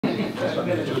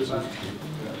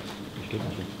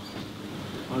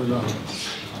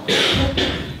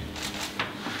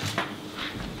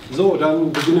So,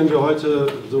 dann beginnen wir heute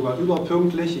sogar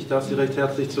überpünktlich. Ich darf Sie recht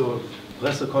herzlich zur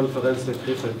Pressekonferenz der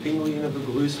Krefeld Pinguine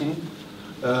begrüßen.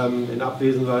 In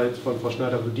Abwesenheit von Frau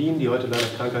Schneider-Budin, die heute leider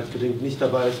krankheitsbedingt nicht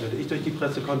dabei ist, werde ich durch die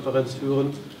Pressekonferenz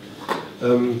führen.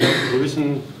 Wir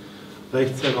begrüßen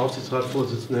rechts Herrn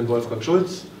Aufsichtsratsvorsitzenden Herrn Wolfgang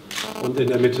Schulz und in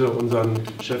der Mitte unseren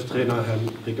Cheftrainer Herrn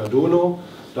Adduono.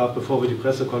 Ich darf, bevor wir die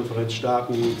Pressekonferenz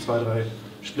starten, 2, 3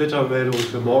 Splittermeldungen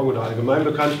für morgen oder allgemein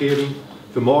bekannt geben.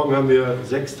 Für morgen haben wir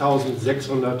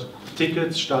 6.600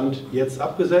 Tickets, Stand jetzt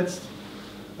abgesetzt.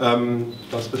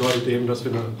 Das bedeutet eben, dass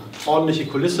wir eine ordentliche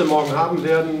Kulisse morgen haben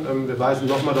werden. Wir weisen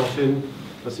nochmal darauf hin,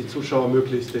 dass die Zuschauer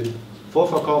möglichst den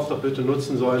Vorverkauf doch bitte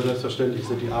nutzen sollen. Selbstverständlich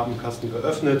sind die Abendkasten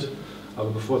geöffnet, aber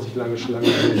bevor sich lange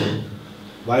Schlangen bilden,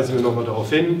 weisen wir nochmal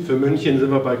darauf hin. Für München sind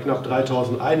wir bei knapp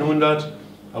 3.100,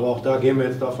 aber auch da gehen wir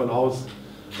jetzt davon aus,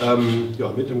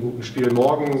 ja, mit einem guten Spiel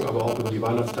morgen, aber auch über die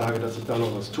Weihnachtstage, dass sich da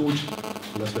noch was tut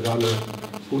und dass wir da eine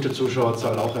gute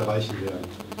Zuschauerzahl auch erreichen werden.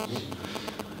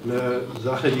 Eine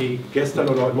Sache, die gestern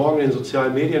oder heute Morgen in den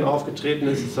sozialen Medien aufgetreten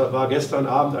ist, war gestern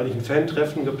Abend eigentlich ein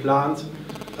Fan-Treffen geplant.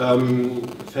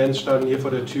 Fans standen hier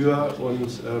vor der Tür und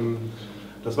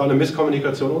das war eine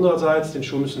Misskommunikation unsererseits, den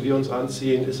Schuh müssen wir uns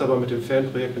anziehen, ist aber mit dem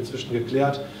Fanprojekt inzwischen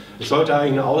geklärt. Es sollte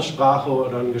eigentlich eine Aussprache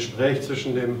oder ein Gespräch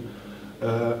zwischen dem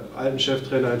alten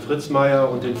Cheftrainer Herrn Fritzmeier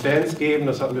und den Fans geben.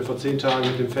 Das hatten wir vor 10 Tagen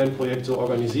mit dem Fanprojekt so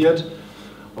organisiert.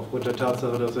 Aufgrund der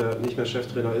Tatsache, dass er nicht mehr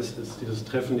Cheftrainer ist, hat das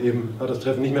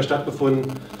Treffen nicht mehr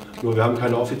stattgefunden. Nur wir haben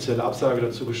keine offizielle Absage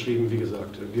dazu geschrieben. Wie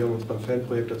gesagt, wir haben uns beim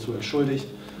Fanprojekt dazu entschuldigt.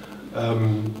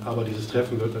 Aber dieses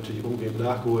Treffen wird natürlich umgehend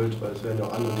nachgeholt, weil es werden ja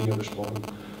auch andere Dinge besprochen.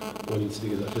 Und wie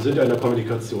gesagt, wir sind ja in der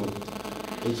Kommunikation.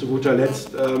 Und zu guter Letzt,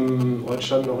 heute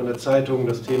stand noch in der Zeitung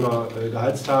das Thema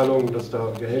Gehaltszahlung, dass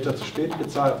da Gehälter zu spät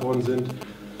gezahlt worden sind.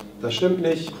 Das stimmt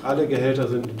nicht. Alle Gehälter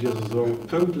sind in dieser Saison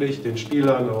pünktlich den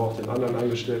Spielern, aber auch den anderen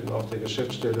Angestellten auf der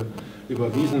Geschäftsstelle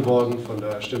überwiesen worden. Von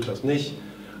daher stimmt das nicht.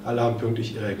 Alle haben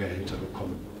pünktlich ihre Gehälter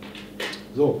bekommen.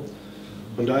 So,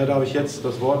 von daher darf ich jetzt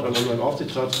das Wort an unseren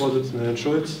Aufsichtsratsvorsitzenden Herrn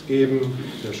Schulz geben.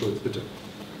 Herr Schulz, bitte.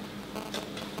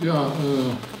 Ja,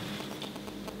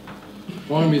 ich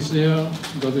freue mich sehr,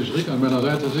 dass ich Rick an meiner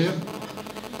Seite sehe.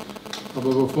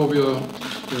 Aber bevor wir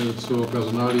zur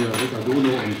Personalie Rick Adduono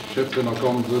und Cheftrainer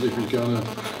kommen, würde ich mich gerne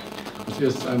als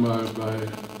erstes einmal bei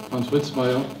Hans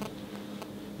Fritzmeier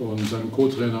und seinem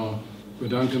Co-Trainer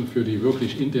bedanken für die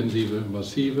wirklich intensive,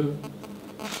 massive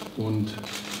und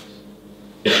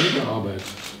gute Arbeit.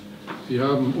 Sie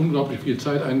haben unglaublich viel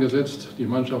Zeit eingesetzt, die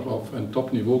Mannschaft auf ein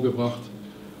Top-Niveau gebracht.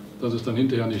 Dass es dann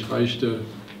hinterher nicht reichte,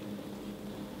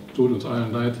 tut uns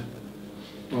allen leid,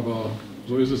 aber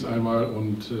so ist es einmal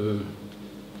und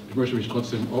ich möchte mich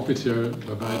trotzdem offiziell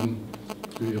bei beiden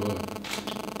für ihre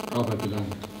Arbeit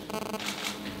bedanken.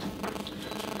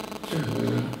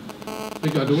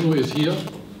 Rick Adduono ist hier.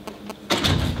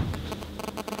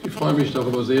 Ich freue mich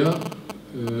darüber sehr.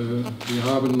 Wir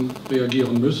haben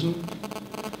reagieren müssen,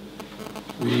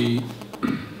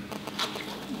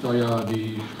 da ja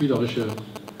die spielerische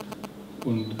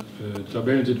und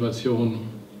Tabellensituation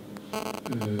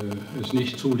es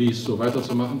nicht zuließ, so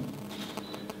weiterzumachen.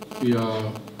 Wir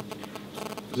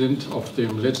sind auf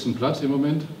dem letzten Platz im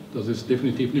Moment. Das ist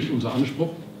definitiv nicht unser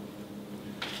Anspruch.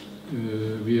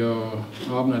 Wir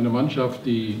haben eine Mannschaft,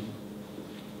 die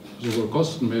sowohl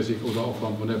kostenmäßig oder auch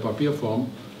von der Papierform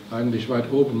eigentlich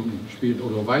weit oben spielt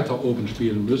oder weiter oben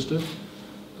spielen müsste.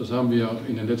 Das haben wir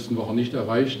in den letzten Wochen nicht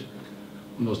erreicht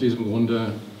und aus diesem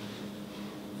Grunde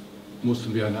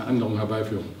mussten wir eine Änderung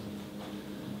herbeiführen.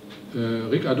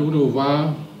 Rick Adduono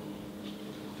war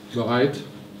bereit,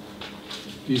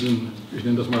 diesen, ich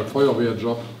nenne das mal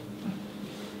Feuerwehrjob,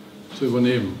 zu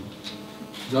übernehmen.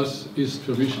 Das ist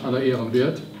für mich aller Ehren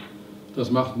wert.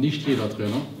 Das macht nicht jeder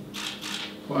Trainer.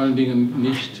 Vor allen Dingen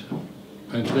nicht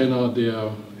ein Trainer,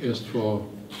 der erst vor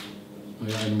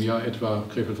einem Jahr etwa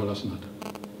Krefeld verlassen hat.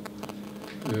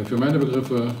 Für meine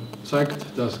Begriffe zeigt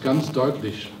das ganz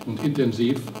deutlich und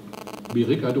intensiv, wie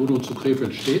Rick Adduono zu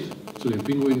Krefeld steht, zu den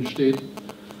Pinguinen steht.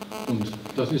 Und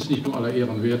das ist nicht nur aller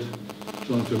Ehren wert,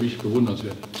 sondern für mich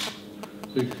bewundernswert.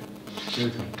 Rick,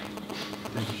 welcome.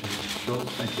 Thank you,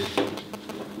 Schulz. Thank you.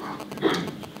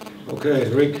 Okay,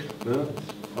 Rick,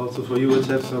 also for you it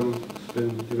has some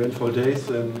eventful days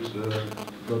and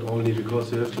not only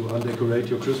because you have to undecorate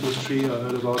your Christmas tree, I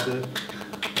heard about that.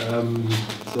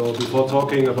 So before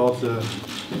talking about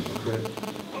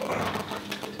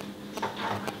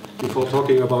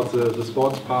the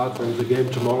sports part and the game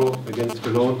tomorrow against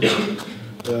Cologne,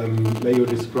 may you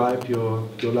describe your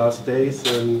last days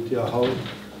and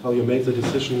how you made the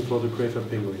decision for the Krefeld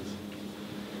Pinguines.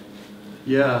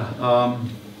 Yeah,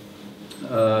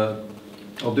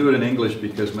 I'll do it in English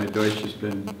because my Deutsch has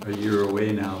been a year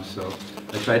away now, so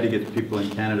I tried to get people in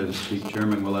Canada to speak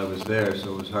German while I was there,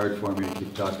 so it was hard for me to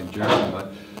keep talking German,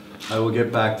 but I will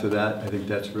get back to that. I think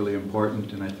that's really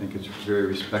important, and I think it's very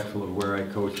respectful of where I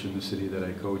coach in the city that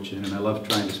I coach in, and I love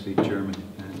trying to speak German,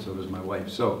 and so does my wife.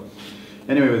 So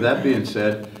anyway, with that being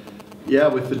said, yeah,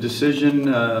 with the decision,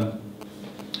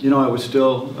 you know, I was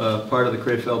still part of the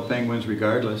Krefeld Penguins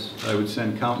regardless. I would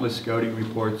send countless scouting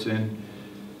reports in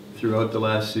throughout the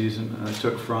last season. I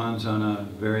took Franz on a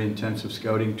very intensive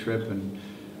scouting trip, and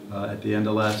at the end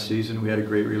of last season we had a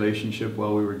great relationship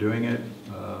while we were doing it.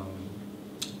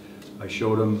 I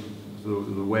showed him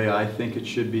the way I think it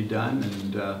should be done,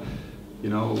 and you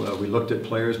know, we looked at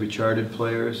players, we charted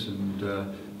players,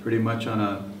 and pretty much on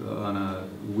a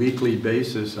weekly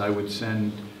basis I would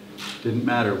send, didn't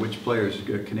matter which players,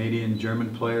 Canadian,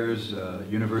 German players,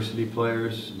 university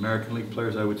players, American League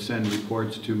players, I would send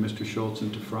reports to Mr. Schultz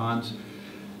and to Franz,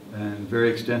 and very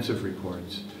extensive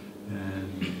reports.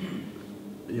 And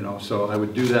you know, so I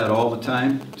would do that all the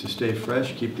time to stay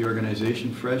fresh, keep the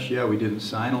organization fresh. Yeah, we didn't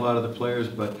sign a lot of the players,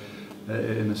 but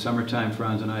in the summertime,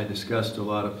 Franz and I discussed a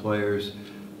lot of players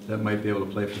that might be able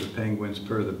to play for the Penguins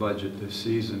per the budget this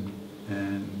season.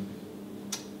 And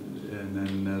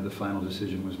then the final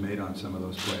decision was made on some of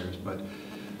those players. But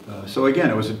so again,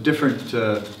 it was a different,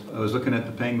 I was looking at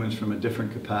the Penguins from a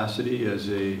different capacity as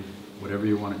a, whatever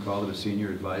you want to call it, a senior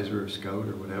advisor or scout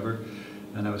or whatever.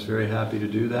 And I was very happy to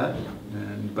do that.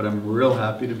 But I'm real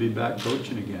happy to be back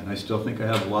coaching again. I still think I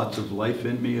have lots of life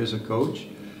in me as a coach.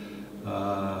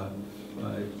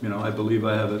 You know, I believe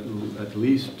I have at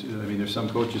least, I mean, there's some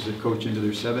coaches that coach into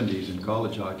their 70s in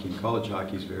college hockey, and college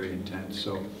hockey is very intense.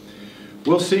 So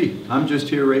we'll see. I'm just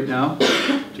here right now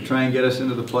to try and get us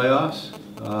into the playoffs.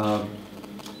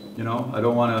 You know, I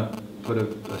don't want to put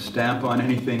a stamp on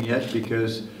anything yet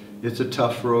because it's a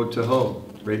tough road to hoe.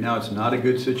 Right now it's not a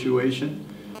good situation.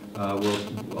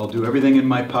 I'll do everything in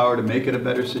my power to make it a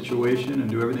better situation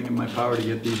and do everything in my power to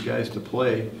get these guys to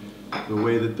play the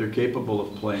way that they're capable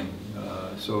of playing.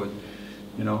 So,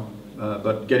 you know,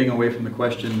 but getting away from the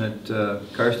question that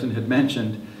Karsten had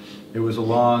mentioned, it was a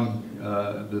long,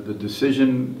 the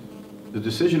decision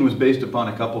was based upon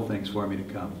a couple things for me to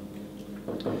come.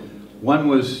 One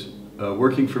was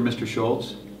working for Mr.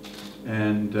 Schultz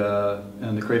and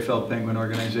the Krefeld Penguin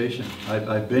organization.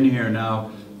 I've been here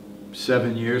now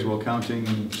 7 years, while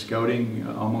counting scouting,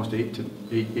 almost eight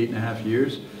and a half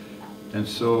years. And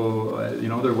so, you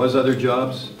know, there was other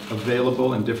jobs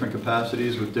available in different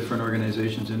capacities with different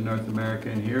organizations in North America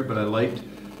and here, but I liked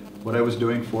what I was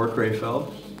doing for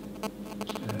Krefeld,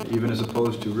 even as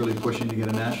opposed to really pushing to get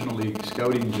a National League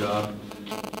scouting job.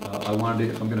 I wanted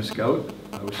to, if I'm going to scout,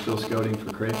 I was still scouting for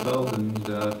Krefeld, and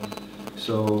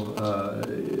so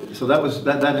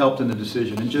that helped in the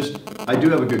decision. And just, I do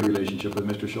have a good relationship with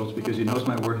Mr. Schultz because he knows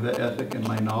my work ethic and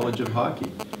my knowledge of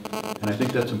hockey. And I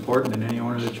think that's important in any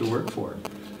owner that you work for.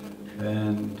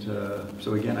 And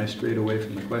so again, I strayed away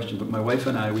from the question. But my wife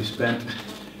and I, we spent,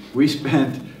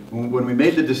 when we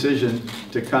made the decision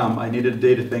to come, I needed a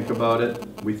day to think about it.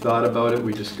 We thought about it,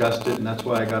 we discussed it, and that's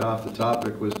why I got off the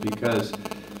topic, was because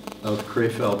of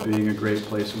Krefeld being a great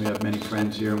place, and we have many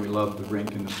friends here, and we love the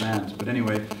rink and the fans. But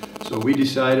anyway, so we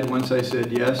decided, once I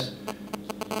said yes,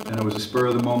 and it was a spur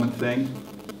of the moment thing,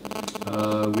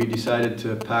 we decided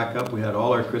to pack up. We had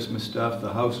all our Christmas stuff.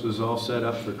 The house was all set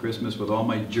up for Christmas with all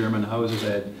my German houses.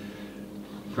 I had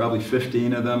probably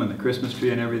 15 of them and the Christmas tree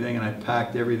and everything, and I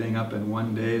packed everything up in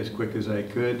one day as quick as I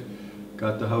could.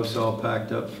 Got the house all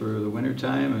packed up for the winter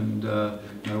time, and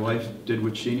my wife did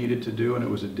what she needed to do, and it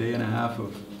was a day and a half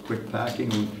of quick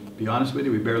packing. And to be honest with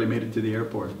you, we barely made it to the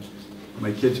airport.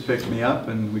 My kids picked me up,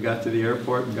 and we got to the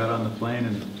airport and got on the plane,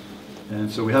 and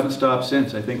so we haven't stopped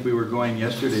since. I think we were going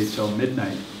yesterday till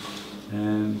midnight.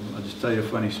 And I'll just tell you a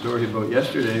funny story about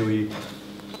yesterday.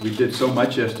 We did so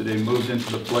much yesterday, moved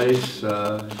into the place,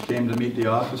 came to meet the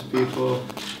office people,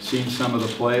 seen some of the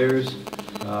players,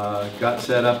 got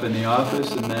set up in the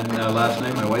office, and then last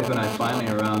night my wife and I finally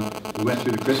we went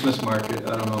through the Christmas market,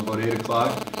 I don't know, about 8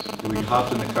 o'clock. We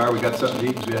hopped in the car, we got something to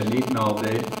eat because we hadn't eaten all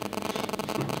day.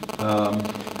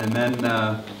 And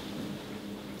then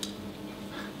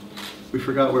we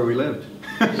forgot where we lived.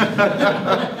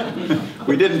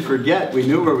 We didn't forget, we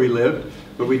knew where we lived,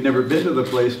 but we'd never been to the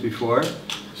place before.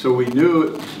 So we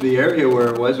knew the area where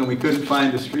it was, and we couldn't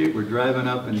find the street. We're driving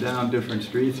up and down different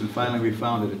streets, and finally we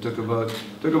found it. It took about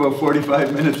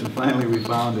 45 minutes, and finally we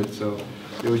found it. So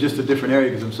it was just a different area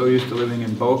because I'm so used to living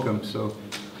in Bochum. So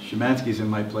Szymanski's in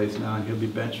my place now, and he'll be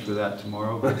benched for that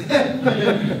tomorrow. But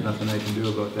nothing I can do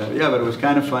about that. Yeah, but it was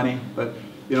kind of funny. But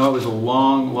you know, it was a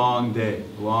long, long day,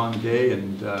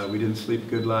 and we didn't sleep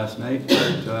good last night.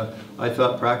 But I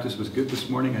thought practice was good this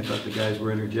morning. I thought the guys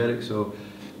were energetic. So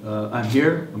I'm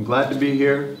here. I'm glad to be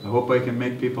here. I hope I can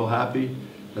make people happy.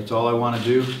 That's all I want to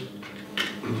do.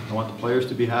 I want the players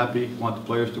to be happy. I want the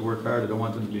players to work hard. I don't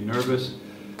want them to be nervous.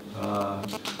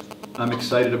 I'm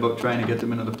excited about trying to get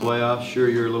them into the playoffs. Sure,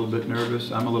 you're a little bit nervous.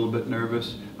 I'm a little bit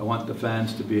nervous. I want the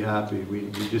fans to be happy.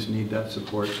 We just need that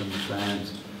support from the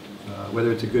fans.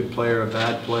 Whether it's a good play or a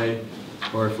bad play,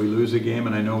 or if we lose a game,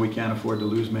 and I know we can't afford to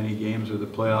lose many games or the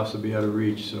playoffs will be out of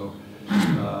reach. So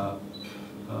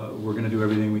we're going to do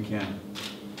everything we can.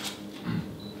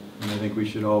 And I think we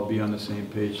should all be on the same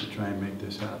page to try and make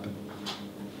this happen.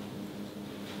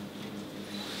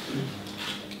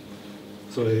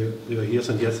 So you were here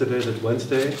since yesterday, that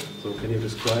Wednesday. So can you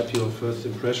describe your first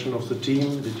impression of the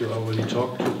team? Did you already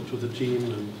talk to the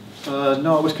team?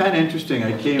 No, it was kind of interesting.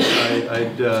 I came,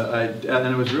 and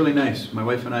it was really nice. My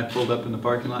wife and I pulled up in the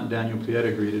parking lot, and Daniel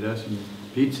Pieta greeted us. And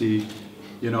Pizzi,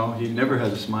 you know, he never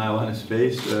has a smile on his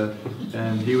face,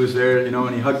 and he was there, you know,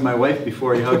 and he hugged my wife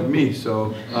before he hugged me.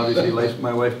 So obviously he likes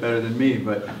my wife better than me.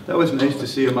 But that was nice to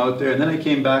see him out there. And then I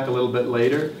came back a little bit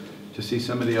later to see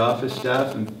some of the office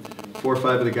staff, and 4 or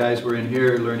 5 of the guys were in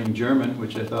here learning German,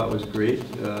 which I thought was great.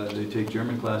 They take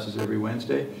German classes every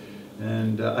Wednesday.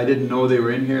 And I didn't know they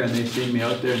were in here, and they seen me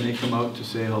out there, and they come out to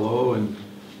say hello and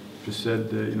just said,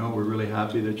 you know, we're really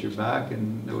happy that you're back,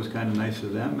 and it was kind of nice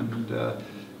of them.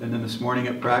 And then this morning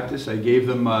at practice, I gave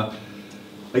them a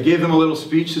little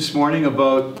speech this morning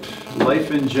about life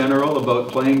in general,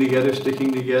 about playing together,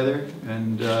 sticking together,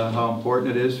 and how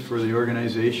important it is for the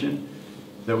organization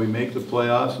that we make the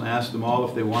playoffs. And I asked them all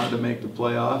if they wanted to make the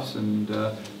playoffs, and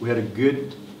we had a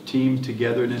good team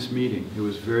togetherness meeting. It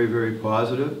was very, very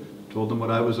positive. Told them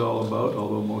what I was all about,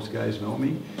 although most guys know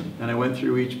me. And I went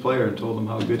through each player and told them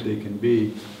how good they can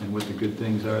be and what the good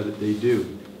things are that they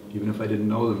do, even if I didn't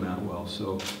know them that well.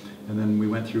 So, and then we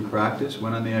went through practice,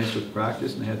 went on the ice with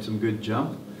practice, and they had some good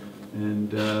jump.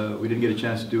 And we didn't get a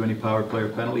chance to do any power play or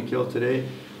penalty kill today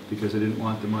because I didn't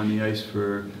want them on the ice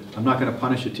for, I'm not going to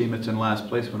punish a team that's in last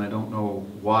place when I don't know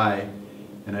why,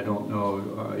 and I don't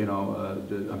know, you know,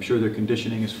 I'm sure their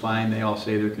conditioning is fine. They all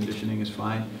say their conditioning is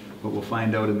fine. But we'll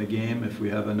find out in the game if we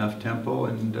have enough tempo,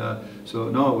 and so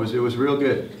no, it was real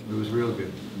good. It was real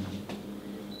good.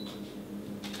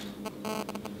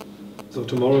 So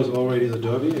tomorrow is already the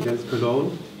derby against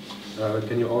Cologne.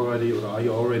 Can you already, or are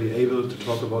you already able to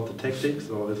talk about the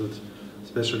tactics, or is it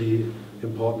especially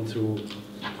important to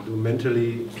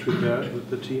mentally prepare with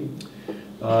the team?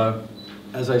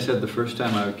 As I said the first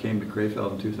time I came to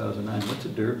Krefeld in 2009, what's a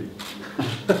derby?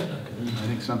 I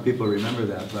think some people remember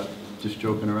that, but just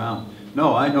joking around.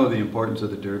 No, I know the importance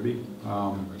of the derby.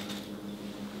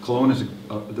 Cologne is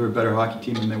they're a better hockey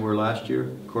team than they were last year.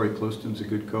 Corey Clouston's a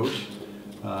good coach.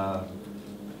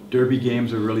 Derby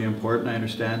games are really important. I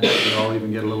understand that. We all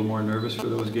even get a little more nervous for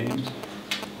those games.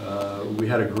 We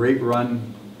had a great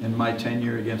run in my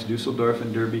tenure against Dusseldorf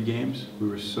in derby games. We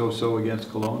were so-so against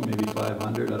Cologne, maybe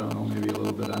 500. I don't know, maybe a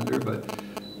little bit under,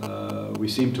 but we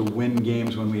seemed to win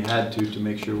games when we had to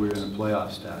make sure we were in a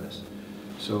playoff status.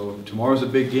 So tomorrow's a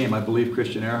big game. I believe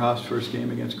Christian Ehrhoff's first game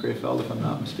against Krefeld, if I'm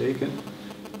not mistaken.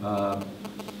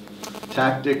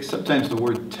 Tactics, sometimes the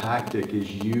word tactic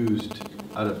is used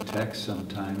out of text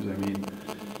sometimes. I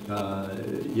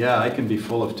mean, yeah, I can be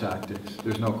full of tactics.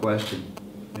 There's no question.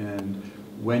 And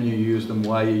when you use them,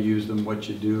 why you use them, what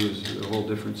you do is a whole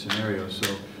different scenario.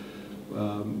 So,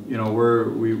 you know,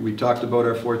 we talked about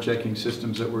our forechecking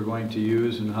systems that we're going to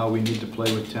use and how we need to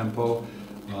play with tempo.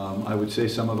 I would say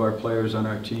some of our players on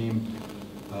our team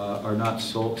are not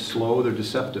so slow, they're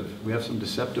deceptive. We have some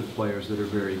deceptive players that are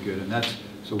very good, and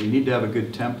so we need to have a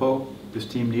good tempo. This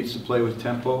team needs to play with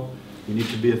tempo. We need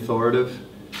to be authoritative.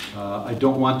 I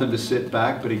don't want them to sit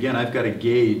back, but again, I've got to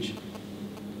gauge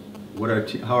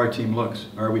how our team looks.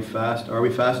 Are we fast? Are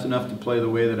we fast enough to play the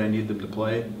way that I need them to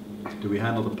play? Do we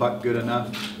handle the puck good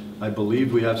enough? I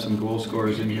believe we have some goal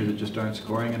scorers in here that just aren't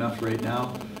scoring enough right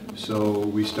now. So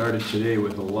we started today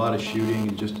with a lot of shooting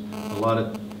and just a lot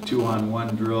of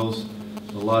 2-on-1 drills,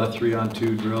 a lot of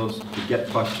 3-on-2 drills to get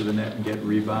pucks to the net and get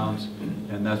rebounds.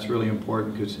 And that's really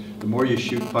important because the more you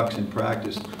shoot pucks in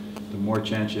practice, the more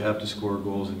chance you have to score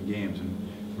goals in games. And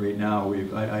right now,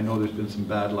 I know there's been some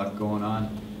bad luck going on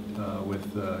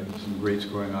with some great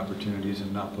scoring opportunities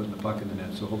and not putting the puck in the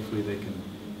net. So hopefully they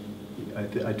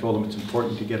can, I told them it's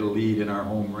important to get a lead in our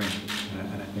home rink,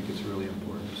 and I think it's really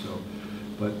important. So,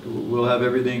 But we'll have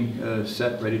everything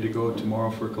set, ready to go tomorrow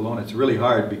for Kelowna. It's really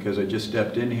hard because I just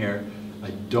stepped in here.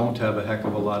 I don't have a heck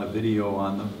of a lot of video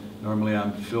on them. Normally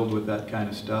I'm filled with that kind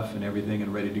of stuff and everything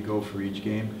and ready to go for each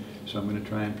game. So I'm going to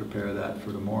try and prepare that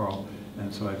for tomorrow.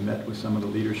 And so I've met with some of the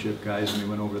leadership guys and we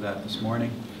went over that this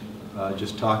morning,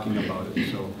 just talking about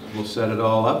it. So we'll set it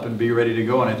all up and be ready to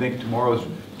go. And I think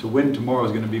to win tomorrow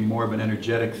is going to be more of an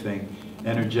energetic thing.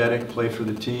 Energetic, play for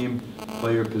the team,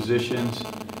 play your positions.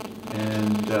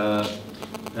 And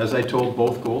as I told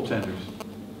both goaltenders,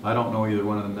 I don't know either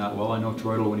one of them that well. I know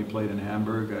Troidel when he played in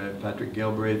Hamburg. Patrick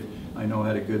Galbraith, I know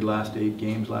had a good last 8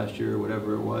 games last year or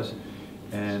whatever it was.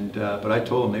 And but I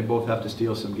told them they both have to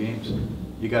steal some games.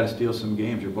 You got to steal some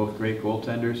games. You're both great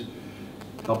goaltenders.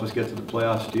 Help us get to the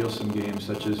playoffs, steal some games,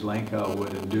 such as Lankow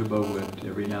would and Duba would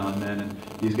every now and then. And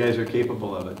these guys are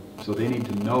capable of it. So they need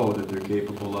to know that they're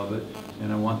capable of it,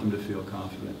 and I want them to feel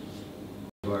confident.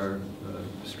 Our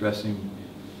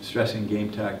stressing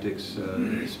game tactics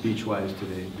speech-wise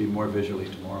today, be more visually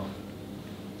tomorrow.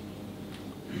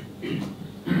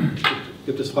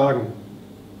 Gibt es Fragen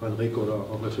an Rick oder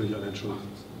auch natürlich an Herrn Schulz?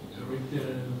 Rick, did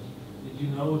you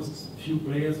know a few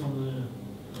players from the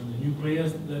new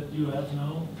players that you have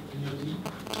now in your team?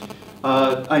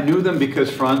 I knew them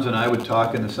because Franz and I would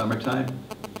talk in the summertime,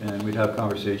 and we'd have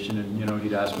conversation, and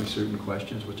he'd ask me certain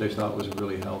questions, which I thought was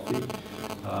really healthy.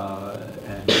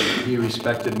 And he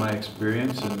respected my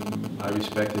experience, and I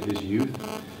respected his youth.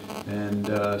 And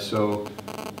so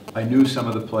I knew some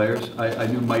of the players. I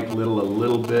knew Mike Little a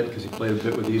little bit because he played a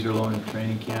bit with Iserlohn in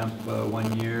training camp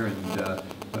 1 year, and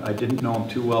I didn't know him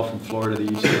too well from Florida to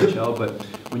the ECHL. But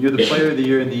when you're the player of the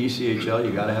year in the ECHL,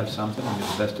 you got to have something. You're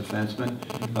the best defenseman.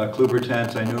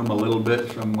 Klubertans, I knew him a little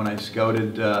bit from when I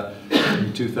scouted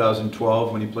in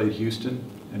 2012 when he played Houston.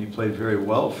 And he played very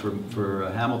well for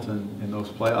Hamilton in those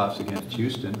playoffs against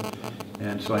Houston.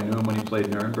 And so I knew him when he played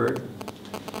Nuremberg.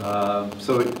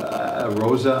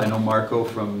 Rosa, I know Marco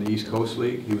from the East Coast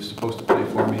League. He was supposed to play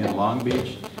for me in Long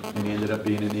Beach, and he ended up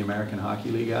being in the American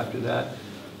Hockey League after that.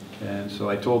 And so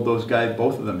I told those guys,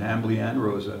 both of them, Hambly and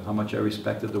Rosa, how much I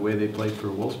respected the way they played for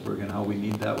Wolfsburg and how we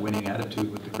need that winning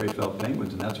attitude with the Krefeld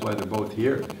Penguins, and that's why they're both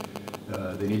here.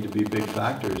 They need to be big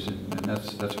factors, and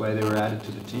that's why they were added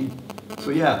to the team. So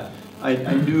yeah, I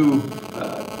know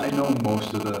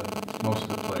most of the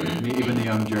players. I mean, even the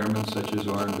young Germans such as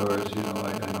Orendors. I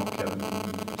know Kevin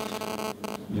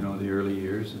from the early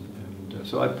years, and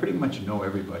so I pretty much know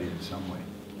everybody in some way.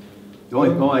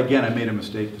 Again, I made a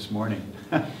mistake this morning,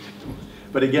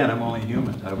 but again, I'm only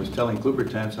human. I was telling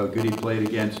Klubertans how good he played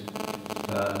against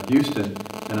Houston,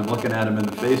 and I'm looking at him in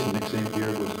the face, and Nick St.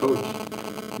 Pierre was coach.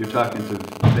 You're talking to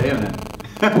Bayonet.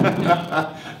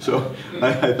 So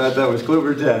I thought that was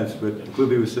Klubertans, but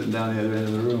Kluby was sitting down the other end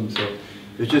of the room. So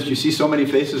it's just you see so many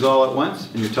faces all at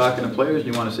once, and you're talking to players,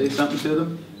 and you want to say something to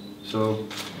them. So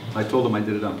I told them I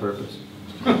did it on purpose.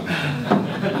 Make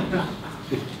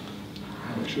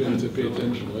sure you have to pay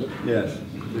attention, right? Yes.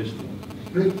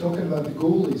 Rick, talking about the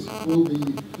goalies, who's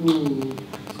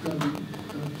going to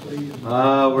play?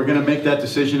 We're going to make that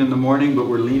decision in the morning, but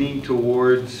we're leaning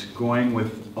towards going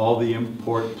with all the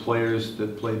import players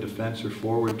that play defense or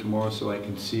forward tomorrow, so I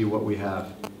can see what we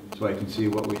have.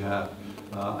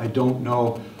 I don't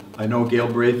know. I know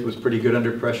Galbraith was pretty good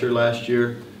under pressure last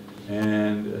year,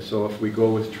 and so if we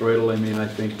go with Troidel, I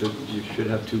think that you should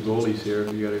have 2 goalies here.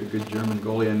 You got a good German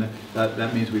goalie, and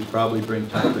that means we'd probably bring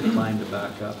Patrick Klein to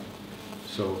back up.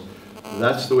 So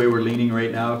that's the way we're leaning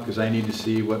right now, because I need to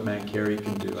see what Mancari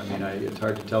can do. It's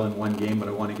hard to tell in one game, but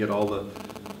I want to get all the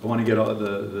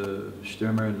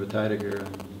Stürmer and Verteidiger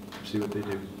and see what they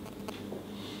do.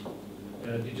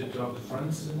 Did you talk to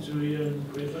Franz into here in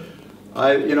Krefeld?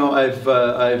 I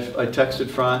texted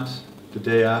Franz the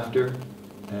day after,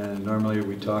 and normally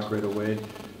we talk right away.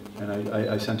 And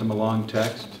I sent him a long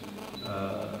text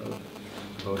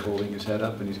about holding his head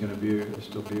up, and he's going to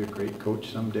still be a great coach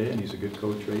someday, and he's a good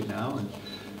coach right now. And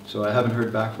so I haven't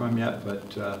heard back from him yet,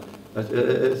 but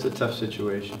it's a tough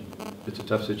situation. It's a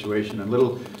tough situation, and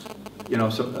and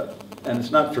it's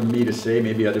not for me to say.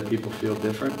 Maybe other people feel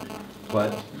different,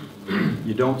 but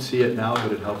you don't see it now,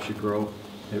 but it helps you grow.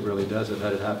 It really does. I've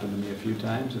had it happen to me a few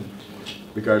times, and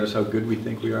regardless how good we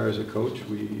think we are as a coach,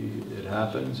 it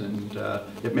happens, and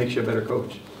it makes you a better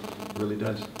coach. It really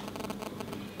does.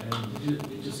 And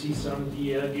did you see some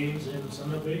DL games in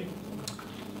Summer Bay?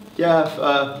 Yeah,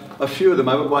 a few of them.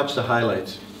 I would watch the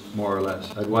highlights, more or less.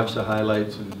 I'd watch the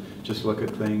highlights and just look at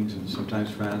things, and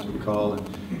sometimes fans would call, and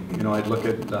I'd look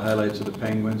at the highlights of the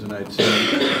Penguins, and I'd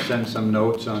send some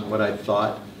notes on what I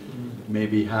thought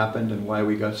maybe happened and why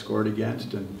we got scored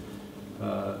against, and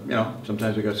You know,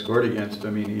 sometimes we got scored against. I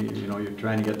mean, you know, you're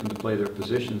trying to get them to play their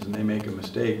positions and they make a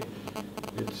mistake.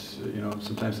 It's, you know,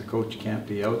 sometimes the coach can't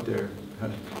be out there.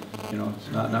 You know,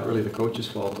 it's not really the coach's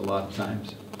fault a lot of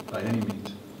times, by any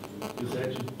means. You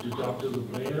said to talk to the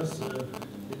players.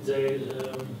 Did they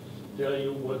tell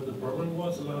you what the problem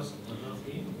was the last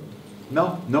game?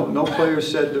 No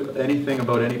players said anything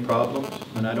about any problems,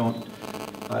 and I don't,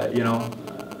 you know,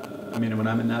 I mean, when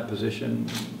I'm in that position,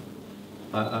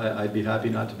 I'd be happy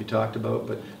not to be talked about,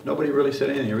 but nobody really said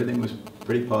anything. Everything was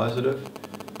pretty positive.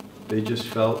 They just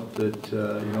felt that,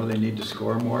 you know, they need to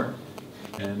score more,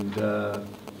 and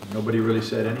nobody really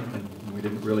said anything. We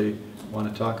didn't really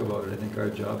want to talk about it. I think our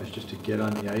job is just to get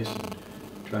on the ice and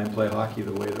try and play hockey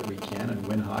the way that we can and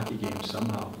win hockey games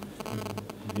somehow.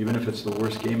 And even if it's the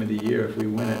worst game of the year, if we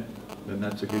win it, then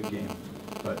that's a good game.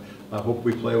 But I hope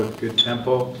we play with good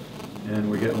tempo, and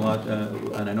we're getting a lot,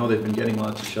 and I know they've been getting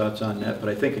lots of shots on net, but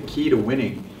I think a key to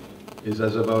winning is,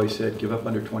 as I've always said, give up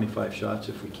under 25 shots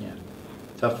if we can.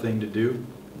 Tough thing to do,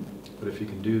 but if you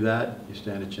can do that, you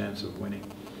stand a chance of winning.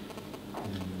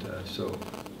 And so.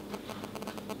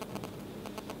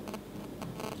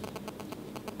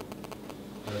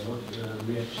 What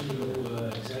reaction do you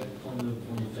expect from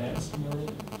the fans tomorrow?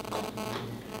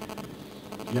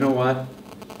 You know what?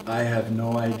 I have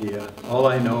no idea. All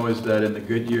I know is that in the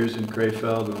good years in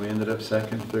Krefeld, when we ended up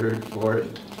second, third, fourth,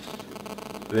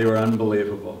 they were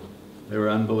unbelievable. They were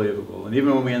unbelievable. And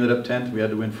even when we ended up 10th, we had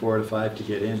to win 4 out of 5 to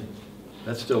get in.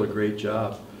 That's still a great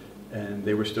job. And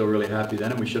they were still really happy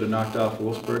then, and we should have knocked off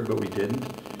Wolfsburg, but we didn't.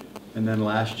 And then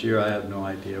last year, I have no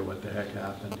idea what the heck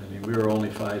happened. I mean, we were only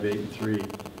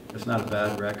 5-8-3. That's not a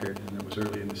bad record, and it was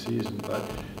early in the season, but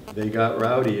they got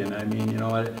rowdy, and I mean, you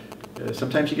know,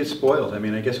 sometimes you get spoiled. I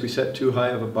mean, I guess we set too high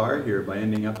of a bar here by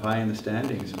ending up high in the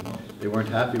standings, and they weren't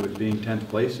happy with being 10th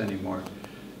place anymore.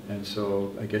 And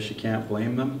so I guess you can't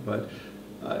blame them, but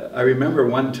I remember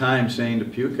one time saying to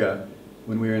Puka,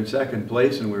 when we were in second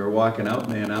place and we were walking out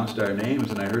and they announced our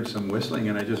names and I heard some whistling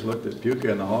and I just looked at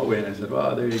Puka in the hallway and I said,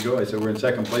 "Oh, there you go." I said, "We're in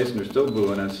second place and they're still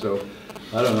booing us, so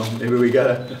I don't know, maybe we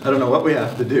gotta, I don't know what we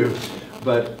have to do."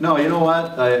 But no, you know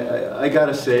what, I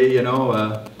gotta say, you know,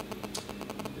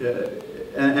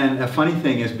 and a funny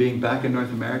thing is, being back in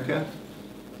North America,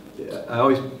 I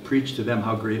always preach to them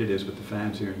how great it is with the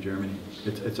fans here in Germany.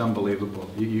 It's unbelievable.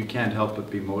 You can't help but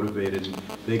be motivated, and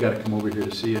they got to come over here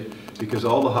to see it, because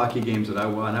all the hockey games that I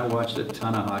watched a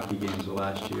ton of hockey games the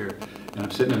last year, and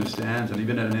I'm sitting in the stands, and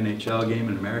even at an NHL game,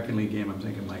 an American League game, I'm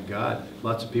thinking, my God,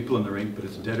 lots of people in the rink, but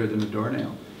it's deader than a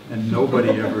doornail. And nobody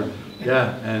ever,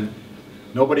 yeah, and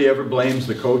nobody ever blames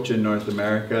the coach in North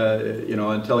America, you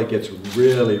know, until it gets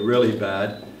really, really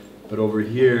bad. But over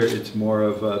here, it's more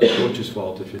of the coach's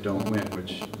fault if you don't win,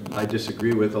 which I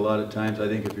disagree with a lot of times. I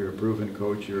think if you're a proven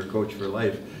coach, you're a coach for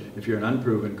life. If you're an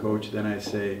unproven coach, then I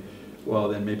say, well,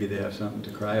 then maybe they have something to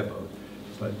cry about.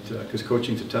 But because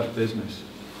coaching's a tough business,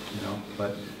 you know.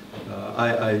 But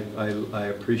I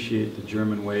appreciate the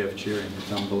German way of cheering.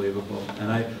 It's unbelievable.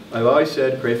 And I've always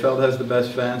said Krefeld has the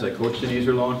best fans. I coached in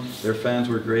Iserlohn. Their fans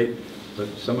were great. But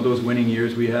some of those winning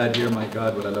years we had here, my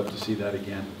God, would I love to see that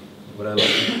again.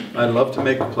 I'd love to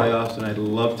make the playoffs, and I'd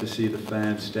love to see the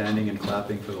fans standing and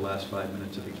clapping for the last 5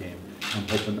 minutes of the game.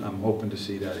 I'm hoping to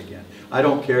see that again. I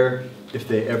don't care if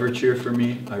they ever cheer for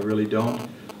me. I really don't.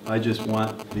 I just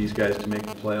want these guys to make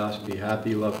the playoffs, be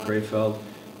happy, love Krefeld,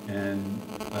 and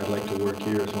I'd like to work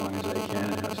here as long as I can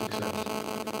and have success.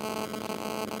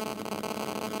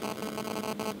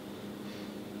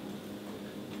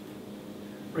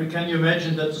 Can you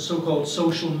imagine that the so-called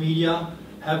social media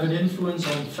have an influence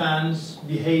on fans'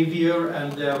 behavior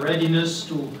and their readiness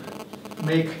to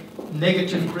make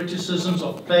negative criticisms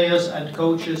of players and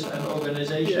coaches and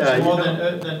organizations more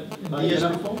than in years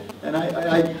before?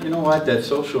 And you know what, that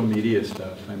social media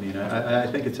stuff, I mean, I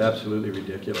think it's absolutely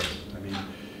ridiculous. I mean,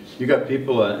 you got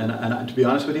people, and to be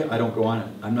honest with you, I don't go on it.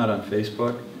 I'm not on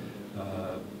Facebook.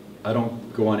 I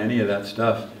don't go on any of that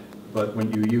stuff. But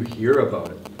when you hear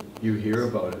about it, you hear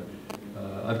about it.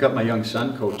 I've got my young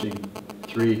son coaching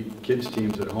 3 kids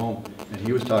teams at home, and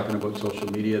he was talking about social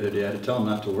media the other day. I had to tell him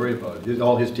not to worry about it.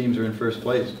 All his teams are in first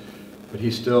place, but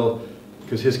he's still,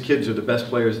 because his kids are the best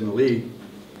players in the league,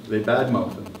 they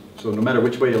badmouth them. So no matter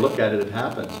which way you look at it, it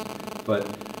happens. But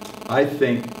I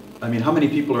think, I mean, how many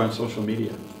people are on social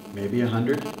media? Maybe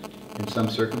 100 in some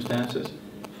circumstances.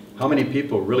 How many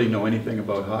people really know anything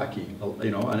about hockey?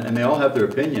 You know, and they all have their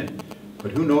opinion.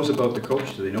 But who knows about the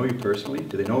coach? Do they know you personally?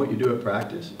 Do they know what you do at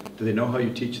practice? Do they know how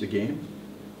you teach the game?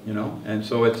 You know, and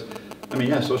so it's, I mean,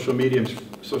 yeah, social media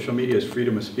is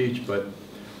freedom of speech, but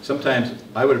sometimes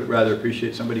I would rather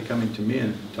appreciate somebody coming to me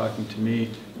and talking to me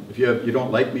if you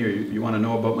don't like me or you want to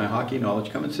know about my hockey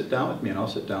knowledge, come and sit down with me and I'll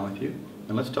sit down with you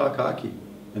and let's talk hockey.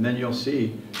 And then you'll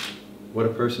see what a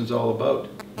person's all about.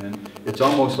 And it's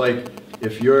almost like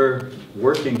if you're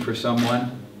working for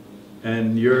someone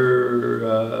and you're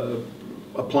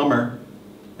a plumber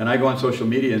and I go on social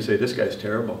media and say, this guy's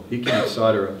terrible. He can't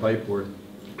solder a pipe worth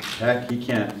heck, he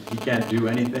can't do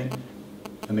anything.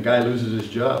 And the guy loses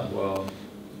his job. Well,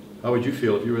 how would you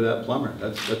feel if you were that plumber?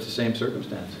 That's the same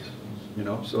circumstances, you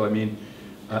know? So I mean,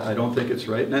 I don't think it's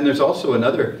right. And then there's also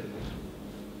another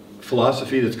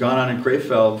philosophy that's gone on in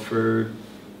Krefeld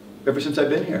ever since I've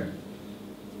been here.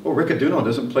 Oh, Rick Adduono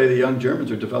doesn't play the young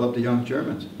Germans or develop the young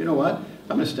Germans. You know what?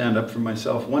 I'm going to stand up for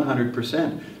myself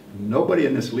 100%. Nobody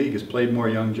in this league has played more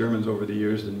young Germans over the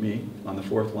years than me on the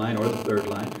 4th line or the 3rd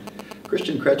line.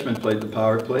 Christian Kretschmann played the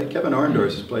power play. Kevin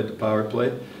Orndorff has played the power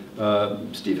play.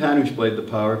 Steve Hanush played the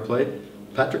power play.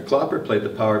 Patrick Klopper played the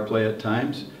power play at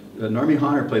times. Normie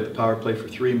Honor played the power play for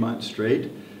 3 months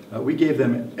straight. We gave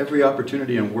them every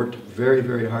opportunity and worked very,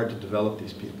 very hard to develop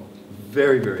these people.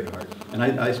 Very, very hard. And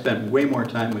I spent way more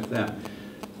time with them.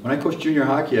 When I coached junior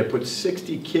hockey, I put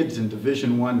 60 kids in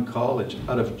Division I college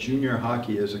out of junior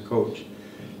hockey as a coach.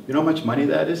 You know how much money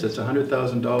that is? That's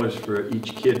 $100,000 for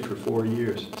each kid for 4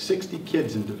 years. 60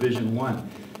 kids in Division I.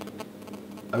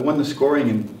 I won the scoring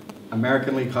in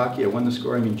American League hockey. I won the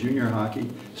scoring in junior hockey.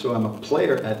 So I'm a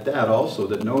player at that also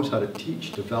that knows how to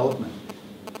teach development.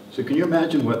 So can you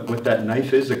imagine what that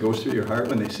knife is that goes through your heart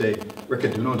when they say, Rick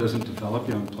Adduono doesn't develop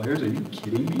young players? Are you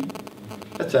kidding me?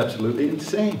 That's absolutely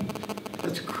insane.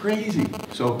 That's crazy.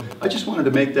 So I just wanted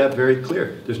to make that very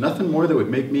clear. There's nothing more that would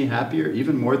make me happier,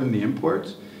 even more than the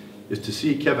imports, is to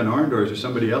see Kevin Orndorff or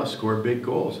somebody else score big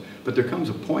goals. But there comes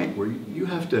a point where you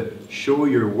have to show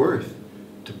your worth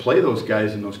to play those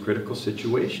guys in those critical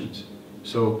situations.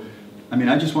 So, I mean,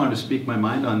 I just wanted to speak my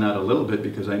mind on that a little bit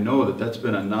because I know that that's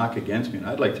been a knock against me, and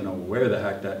I'd like to know where the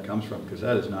heck that comes from, because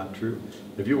that is not true.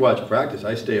 If you watch practice,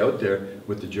 I stay out there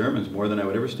with the Germans more than I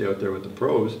would ever stay out there with the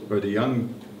pros or the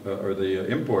young or the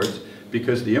imports,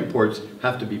 because the imports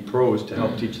have to be pros to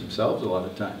help teach themselves a lot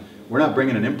of time. We're not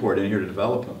bringing an import in here to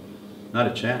develop them. Not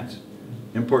a chance.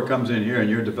 Import comes in here and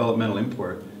you're a developmental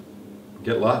import.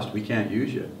 Get lost, we can't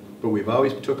use you. But we've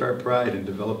always took our pride in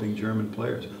developing German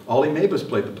players. Ollie Mabus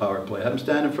played the power play. Had him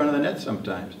stand in front of the net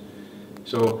sometimes.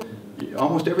 So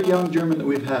almost every young German that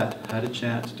we've had a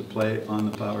chance to play on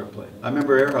the power play. I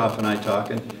remember Erhoff and I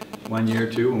talking one year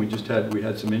or two when we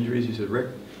had some injuries. He said, Rick,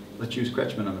 let's use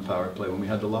Kretschmann on the power play when we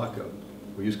had the lockout.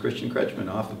 We used Christian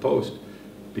Kretschmann off the post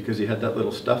because he had that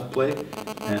little stuff play,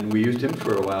 and we used him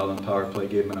for a while, and power play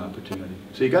gave him an opportunity.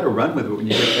 So you got to run with it when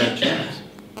you get that chance.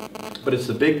 But it's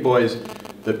the big boys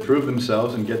that prove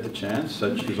themselves and get the chance,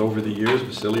 such as over the years,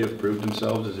 Vasiliev proved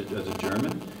himself as a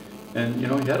German. And, you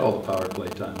know, he had all the power play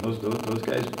time. Those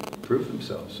guys proved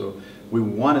themselves. So we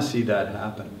want to see that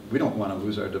happen. We don't want to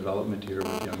lose our development here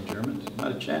with young Germans.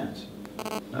 Not a chance.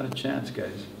 Not a chance,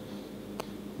 guys.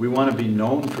 We want to be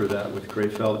known for that with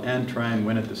Krefeld and try and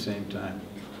win at the same time.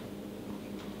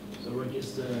 So Rick,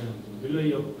 is Wille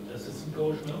your assistant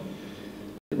coach now?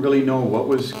 Didn't really know what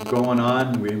was going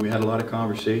on. We had a lot of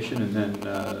conversation, and then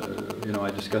you know, I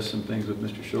discussed some things with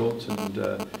Mr. Schultz,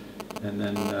 and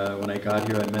then when I got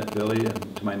here, I met Billy,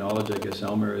 and to my knowledge, I guess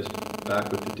Elmer is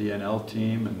back with the DNL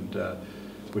team, and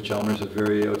which Elmer's a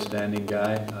very outstanding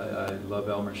guy. I love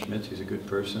Elmer Schmitz. He's a good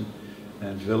person,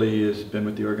 and Billy has been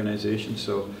with the organization.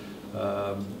 So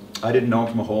I didn't know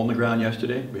him from a hole in the ground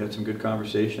yesterday. We had some good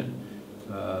conversation.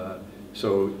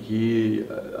 So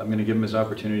I'm going to give him his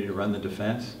opportunity to run the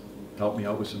defense, help me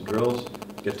out with some drills,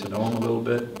 get to know him a little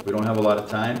bit. We don't have a lot of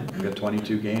time. We've got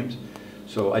 22 games.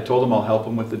 So I told him I'll help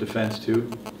him with the defense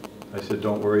too. I said,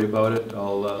 don't worry about it.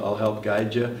 I'll help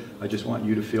guide you. I just want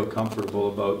you to feel comfortable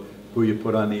about who you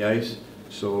put on the ice.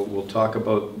 So we'll talk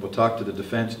to the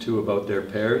defense too about their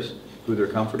pairs, who they're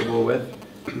comfortable with.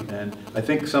 And I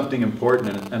think something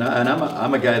important, and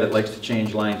I'm a guy that likes to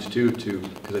change lines too,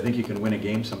 because I think you can win a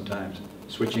game sometimes,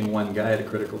 switching one guy at a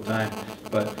critical time.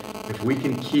 But if we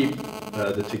can keep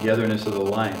the togetherness of the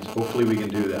lines, hopefully we can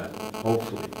do that,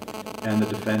 hopefully. And the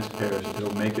defense pairs,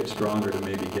 it'll make it stronger to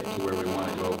maybe get to where we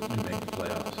want to go to make the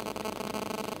playoffs.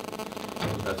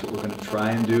 So that's what we're going to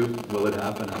try and do. Will it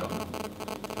happen? I don't know.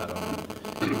 I don't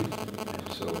know.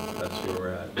 And so that's where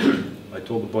we're at. I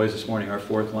told the boys this morning, our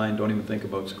fourth line, don't even think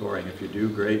about scoring. If you do,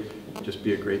 great. Just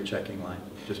be a great checking line.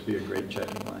 Just be a great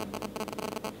checking line.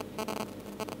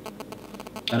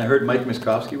 And I heard Mike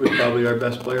Miskovsky was probably our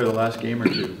best player the last game or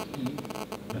two.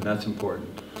 And that's important.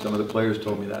 Some of the players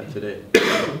told me that today.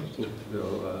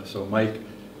 So Mike,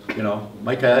 you know,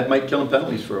 Mike had Mike killing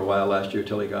penalties for a while last year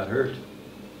till he got hurt.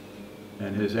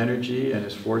 and his energy and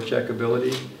his forecheck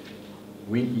ability,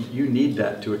 you need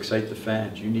that to excite the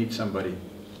fans. You need somebody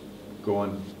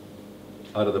going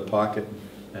out of the pocket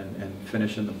and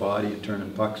finishing the body and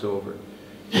turning pucks over.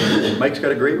 And Mike's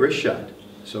got a great wrist shot,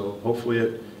 so hopefully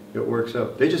it works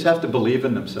out. They just have to believe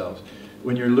in themselves.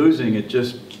 When you're losing,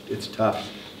 it's tough.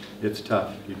 It's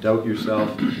tough. You doubt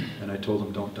yourself, and I told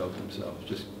them don't doubt themselves.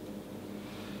 Just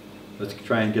let's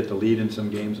try and get the lead in some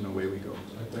games, and away we go.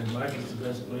 When Mike is the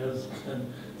best player,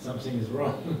 then something is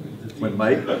wrong with the team. When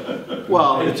Mike,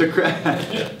 well, it's a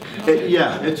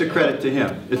it's a credit to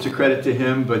him. It's a credit to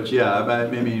him, but yeah, I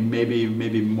mean,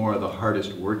 maybe more of the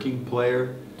hardest working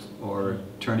player, or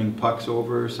turning pucks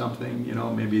over or something. You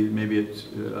know, maybe it's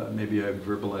maybe I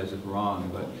verbalize it wrong,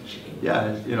 but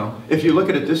yeah, you know, if you look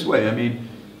at it this way, I mean,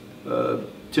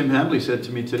 Tim Hambley said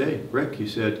to me today, Rick, he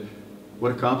said,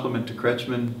 what a compliment to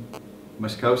Kretschmann,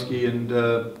 Muskowski, and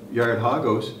Yard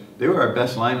Hagos. They were our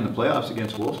best line in the playoffs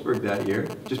against Wolfsburg that year,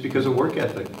 just because of work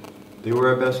ethic. They were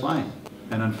our best line.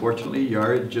 And unfortunately,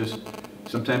 Yard just,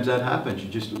 sometimes that happens. You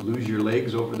just lose your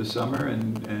legs over the summer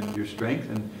and your strength.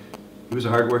 And he was a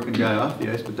hard-working guy off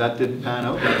the ice, but that didn't pan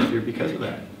out last year because of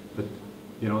that. But,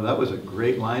 you know, that was a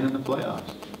great line in the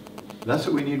playoffs. That's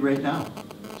what we need right now.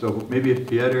 So maybe if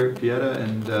Pieta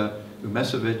and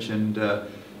Umesovic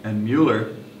and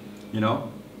Mueller, you know,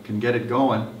 can get it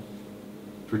going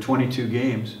for 22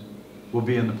 games, we'll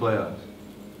be in the playoffs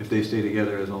if they stay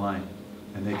together as a line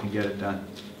and they can get it done.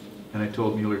 And I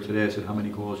told Mueller today, I said, how many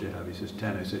goals you have? He says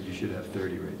 10. I said, you should have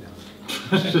 30 right now.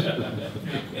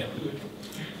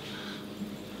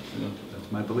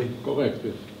 That's my belief. Correct.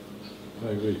 I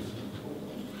agree.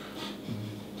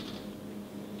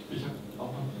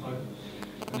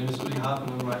 My name is Uli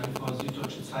Hartmann, I'm writing for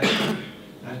Süddeutsche Zeitung.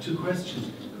 I have two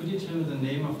questions. Could you tell me the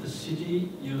name of the city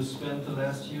you spent the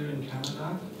last year in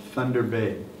Canada? Thunder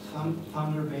Bay.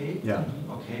 Thunder Bay? Yeah.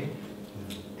 Okay.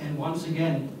 And once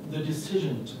again, the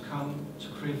decision to come to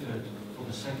Krefeld for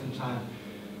the second time.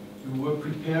 You were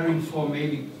preparing for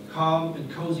maybe calm and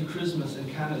cozy Christmas in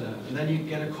Canada, and then you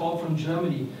get a call from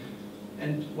Germany.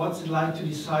 And what's it like to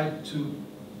decide to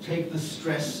take the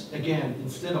stress again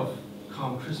instead of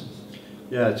calm Christmas?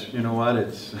 Yeah, it's, you know what,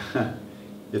 it's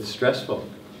it's stressful,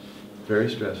 very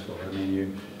stressful. I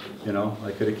mean, you know,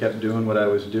 I could have kept doing what I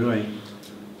was doing,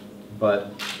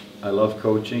 but I love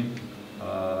coaching.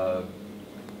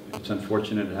 It's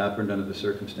unfortunate it happened under the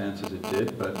circumstances it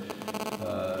did, but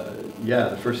yeah,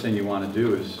 the first thing you want to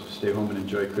do is stay home and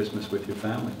enjoy Christmas with your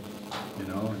family, you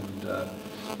know.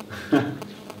 And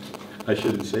I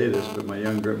shouldn't say this, but my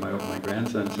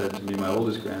grandson said to me, my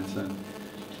oldest grandson,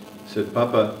 said,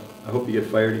 Papa, I hope you get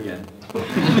fired again.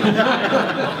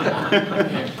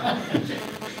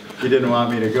 He didn't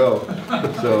want me to go,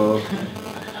 so,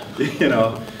 you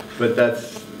know, but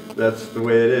that's the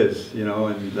way it is, you know.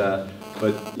 And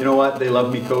but you know what? They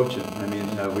love me coaching. I mean,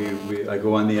 I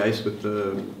go on the ice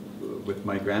with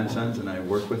my grandsons and I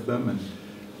work with them, and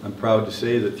I'm proud to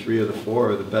say that 3 of the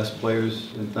 4 are the best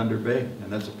players in Thunder Bay,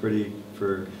 and that's a pretty,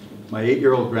 for my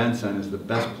 8-year-old grandson is the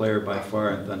best player by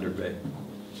far in Thunder Bay.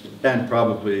 And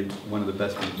probably one of the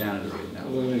best in Canada right now.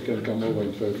 Well, he can come over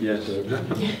in 5 Yes. years.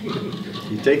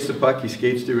 He takes the puck, he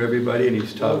skates through everybody, and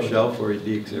he's top shelf or he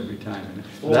dekes every time.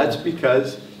 And that's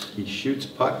because he shoots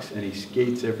pucks and he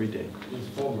skates every day. He's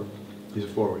forward. He's a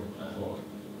forward.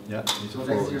 Yeah, he's a So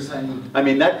forward. next year signing. I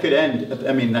mean, that could end.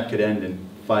 I mean, that could end in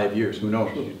 5 years. Who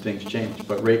knows? Things change.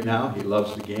 But right now, he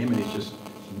loves the game, and he's just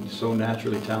so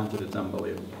naturally talented. It's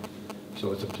unbelievable.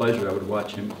 So it's a pleasure. I would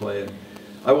watch him play. And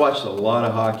I watched a lot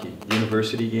of hockey,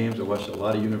 university games. I watched a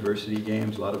lot of university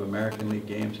games, a lot of American League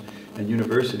games. And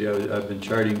university, I've been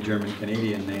charting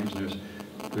German-Canadian names, and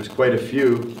there's quite a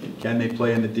few. Can they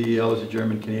play in the DEL as a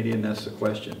German-Canadian? That's the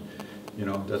question. You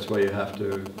know, that's why you have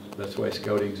to, that's why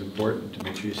scouting is important, to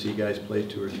make sure you see guys play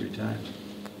 2 or 3 times,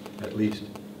 at least.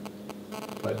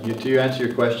 But to answer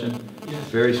your question, Yes.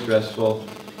 very stressful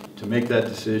to make that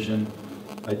decision.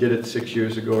 I did it 6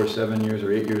 years ago, or 7 years,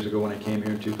 or 8 years ago when I came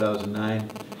here in 2009,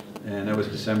 and that was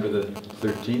December the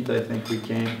 13th, I think we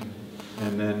came.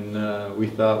 And then we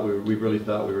really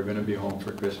thought we were going to be home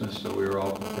for Christmas, so we were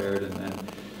all prepared. And then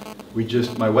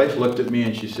my wife looked at me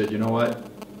and she said, you know what?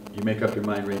 You make up your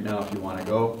mind right now if you want to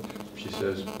go. She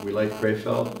says, we like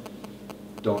Krefeld,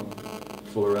 don't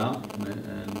fool around.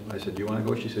 And I said, do you want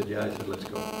to go? She said, yeah. I said, let's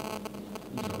go.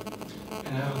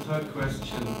 So, And I have a third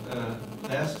question.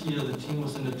 Last year the team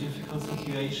was in a difficult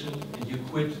situation and you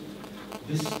quit.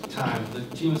 This time the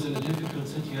team is in a difficult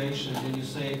situation and you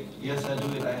say, yes, I do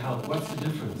it, I help. What's the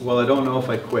difference? well, I don't know if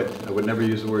I quit. I would never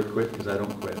use the word quit because I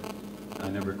don't quit. I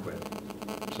never quit.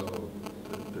 So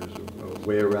there's a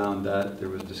way around that. There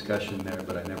was discussion there,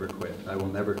 but I never quit. I will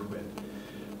never quit.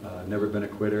 Never been a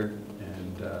quitter,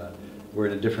 and we're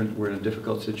in a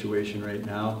difficult situation right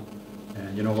now.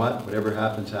 And you know what? Whatever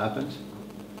happens, happens.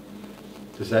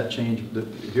 Does that change?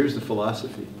 Here's the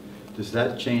philosophy. Does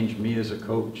that change me as a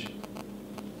coach?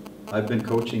 I've been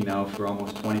coaching now for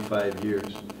almost 25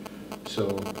 years,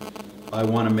 so I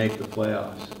want to make the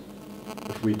playoffs.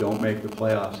 If we don't make the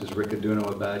playoffs, is Rick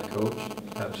Adduono a bad coach?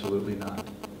 Absolutely not.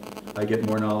 I get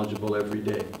more knowledgeable every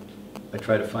day. I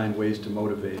try to find ways to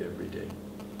motivate every day.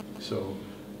 So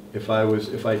if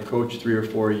I coached 3 or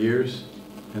 4 years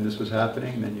and this was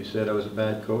happening, and then you said I was a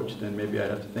bad coach, then maybe I'd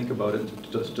have to think about it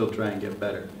and still try and get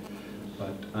better.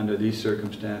 But under these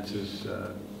circumstances,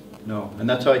 no. And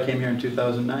that's how I came here in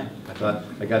 2009. I thought,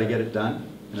 I got to get it done,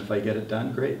 and if I get it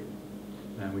done, great.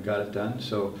 And we got it done.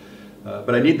 So,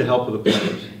 but I need the help of the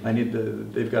players.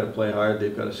 They've got to play hard,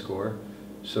 they've got to score.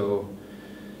 So,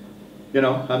 you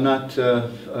know, I'm not,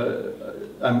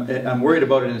 I'm worried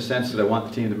about it in the sense that I want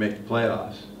the team to make the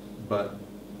playoffs, but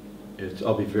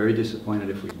I'll be very disappointed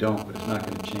if we don't, but it's not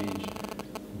going to change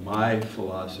my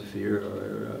philosophy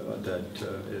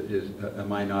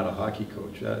am I not a hockey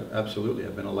coach? Absolutely,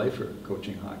 I've been a lifer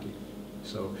coaching hockey.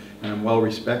 So, and I'm well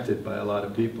respected by a lot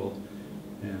of people,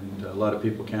 and a lot of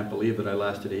people can't believe that I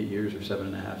lasted 8 years or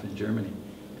 7.5 in Germany,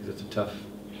 because it's a tough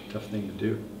thing to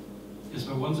do. Yes,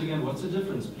 but once again, what's the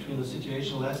difference between the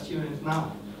situation last year and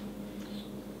now?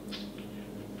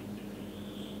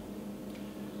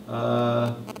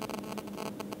 I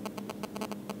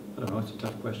don't know. It's a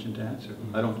tough question to answer.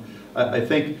 I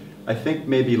think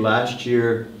maybe last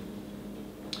year.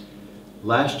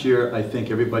 I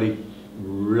think everybody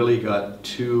really got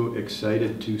too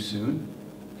excited too soon,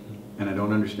 and I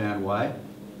don't understand why.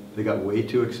 They got way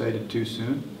too excited too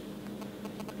soon.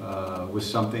 Was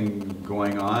something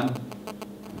going on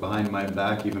behind my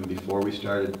back even before we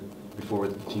started, before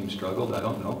the team struggled? I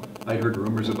don't know. I heard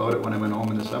rumors about it when I went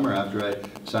home in the summer after I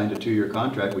signed a 2-year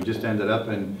contract. We just ended up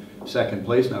in 2nd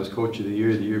place, and I was coach of the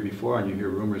year before, and you hear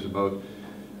rumors about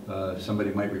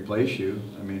somebody might replace you.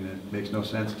 I mean, it makes no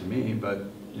sense to me, but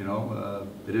you know,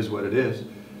 it is what it is.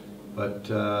 But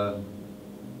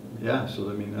yeah, so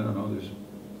I mean, I don't know, there's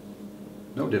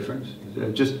no difference.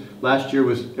 Just last year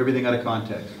was everything out of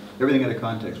context. Everything out of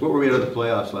context. What were we out of the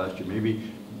playoffs last year?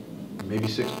 Maybe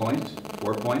 6 points,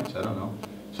 4 points, I don't know.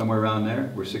 Somewhere around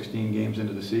there. We're 16 games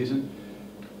into the season.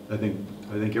 I think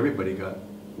everybody got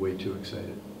way too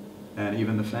excited. And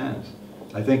even the fans.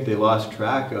 I think they lost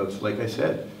track of, like I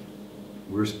said,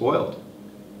 we were spoiled.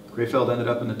 Krefeld ended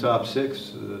up in the top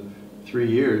 6 3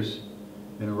 years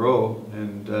in a row,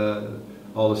 and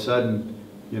all of a sudden,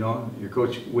 you know, your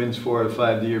coach wins 4 out of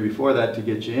 5 the year before that to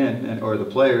get you in, or the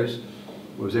players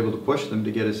was able to push them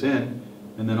to get us in,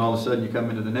 and then all of a sudden you come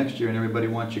into the next year and everybody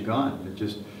wants you gone. It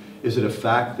just, is it a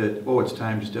fact that, oh, it's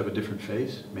time just to have a different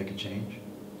face, make a change?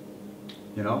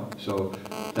 You know, so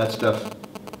that stuff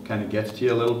kind of gets to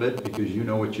you a little bit because you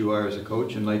know what you are as a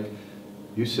coach, and like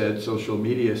you said, social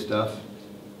media stuff,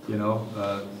 you know,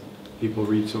 people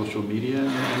read social media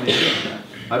and they do.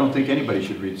 I don't think anybody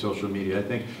should read social media.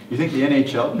 You think the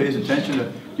NHL pays attention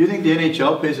to, do you think the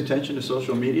NHL pays attention to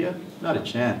social media? Not a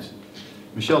chance.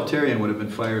 Michel Therrien would have been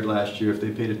fired last year if they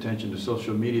paid attention to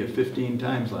social media 15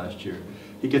 times last year.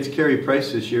 He gets Carey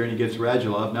Price this year and he gets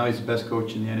Radulov. Now he's the best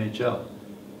coach in the NHL.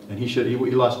 And he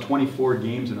lost 24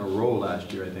 games in a row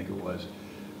last year, I think it was.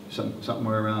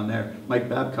 Somewhere around there. Mike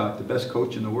Babcock, the best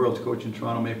coach in the world, coaching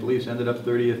Toronto Maple Leafs, ended up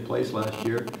 30th place last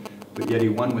year. But yet he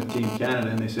won with Team Canada,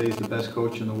 and they say he's the best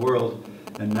coach in the world.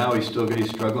 And now he's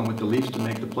struggling with the Leafs to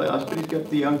make the playoffs, but he's got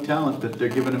the young talent that they're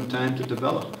giving him time to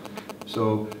develop.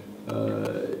 So,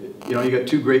 you know, you got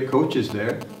 2 great coaches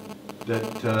there.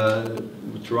 That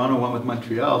Toronto won with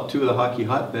Montreal, 2 of the hockey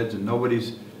hotbeds, and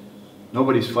nobody's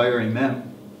firing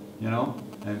them, you know.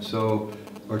 And so,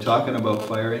 or talking about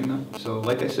firing them. So,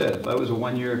 like I said, if I was a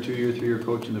 1-year, 2-year, 3-year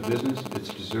coach in the business, it's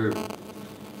deserved.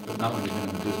 But not when you've been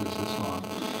in the business this long.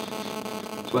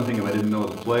 It's one thing if I didn't know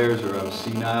the players or I was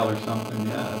senile or something.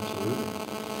 Yeah, absolutely.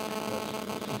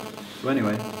 So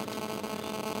anyway,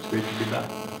 it's great to be back.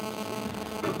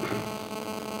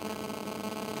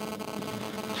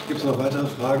 Gibt es noch weitere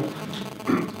Fragen?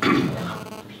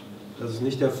 Das ist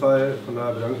nicht der Fall. Von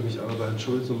daher bedanke ich mich aber bei Herrn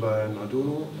Schulz und bei Herrn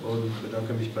Adduono und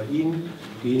bedanke mich bei Ihnen.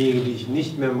 Diejenigen, die ich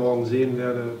nicht mehr morgen sehen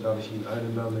werde, darf ich Ihnen allen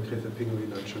im Namen der Krefeld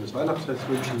Pinguine ein schönes Weihnachtsfest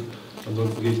wünschen.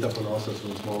 Ansonsten gehe ich davon aus, dass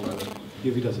wir uns morgen alle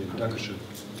hier wiedersehen. Dankeschön.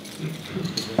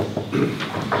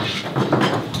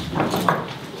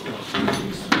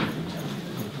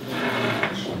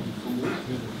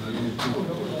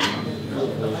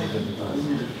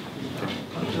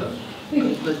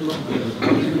 Vielleicht noch